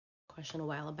question a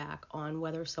while back on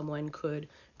whether someone could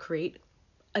create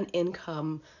an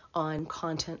income on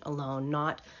content alone,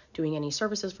 not doing any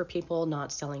services for people,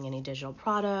 not selling any digital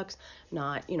products,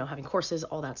 not, having courses,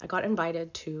 all that. I got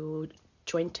invited to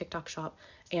join TikTok Shop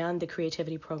and the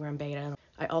creativity program beta.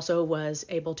 I also was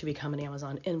able to become an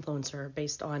Amazon influencer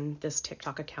based on this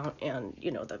TikTok account and,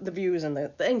 the views and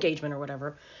the engagement or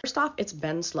whatever. First off, it's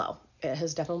been slow. It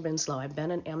has definitely been slow. I've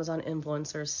been an Amazon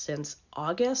influencer since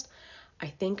August. I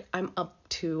think I'm up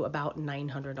to about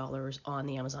 $900 on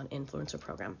the Amazon influencer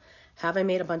program. Have I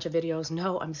made a bunch of videos?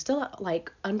 No, I'm still at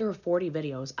like under 40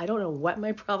 videos. I don't know what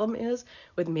my problem is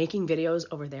with making videos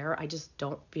over there. I just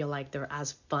don't feel like they're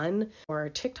as fun. Or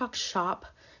TikTok Shop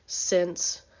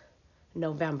since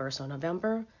November. So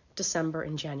November, December,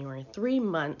 and January, 3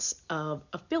 months of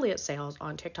affiliate sales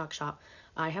on TikTok Shop,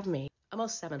 I have made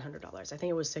almost $700. I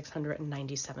think it was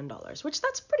 $697, which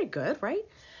that's pretty good, right?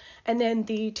 And then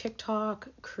the TikTok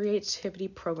creativity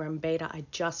program beta, I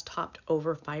just topped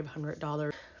over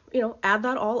 $500. Add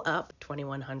that all up,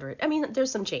 $2,100. I mean, there's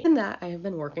some change. In that, I have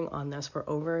been working on this for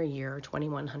over a year.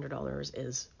 $2,100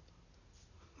 is...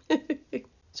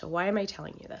 So why am I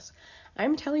telling you this?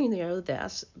 I'm telling you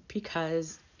this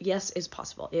because, yes, it's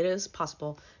possible. It is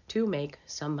possible to make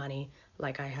some money,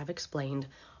 like I have explained,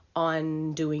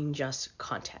 on doing just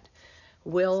content.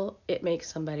 Will it make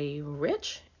somebody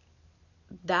rich?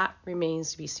 That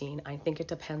remains to be seen. I think it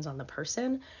depends on the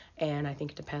person, and I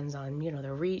think it depends on,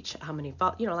 their reach, how many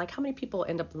people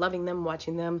end up loving them,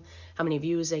 watching them, how many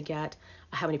views they get,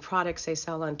 how many products they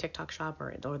sell on TikTok Shop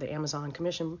or the Amazon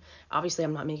commission. Obviously,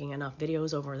 I'm not making enough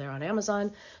videos over there on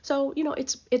Amazon. So,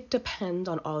 it depends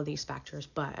on all of these factors,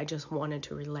 but I just wanted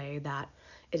to relay that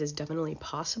it is definitely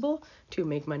possible to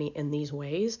make money in these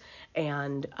ways,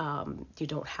 and you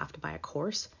don't have to buy a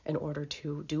course in order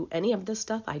to do any of this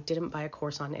stuff. I didn't buy a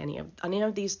course on any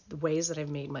of these ways that I've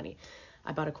made money.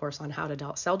 I bought a course on how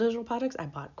to sell digital products. I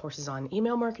bought courses on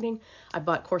email marketing. I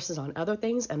bought courses on other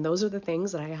things, and those are the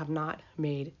things that I have not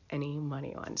made any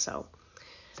money on. So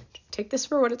take this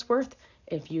for what it's worth.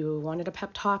 If you wanted a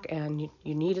pep talk and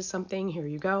you needed something, here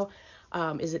you go.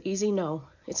 Is it easy? No,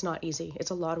 it's not easy.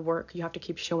 It's a lot of work. You have to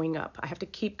keep showing up. I have to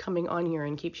keep coming on here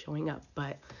and keep showing up.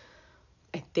 But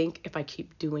I think if I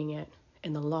keep doing it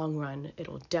in the long run,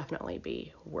 it'll definitely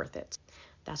be worth it.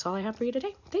 That's all I have for you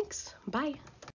today. Thanks. Bye.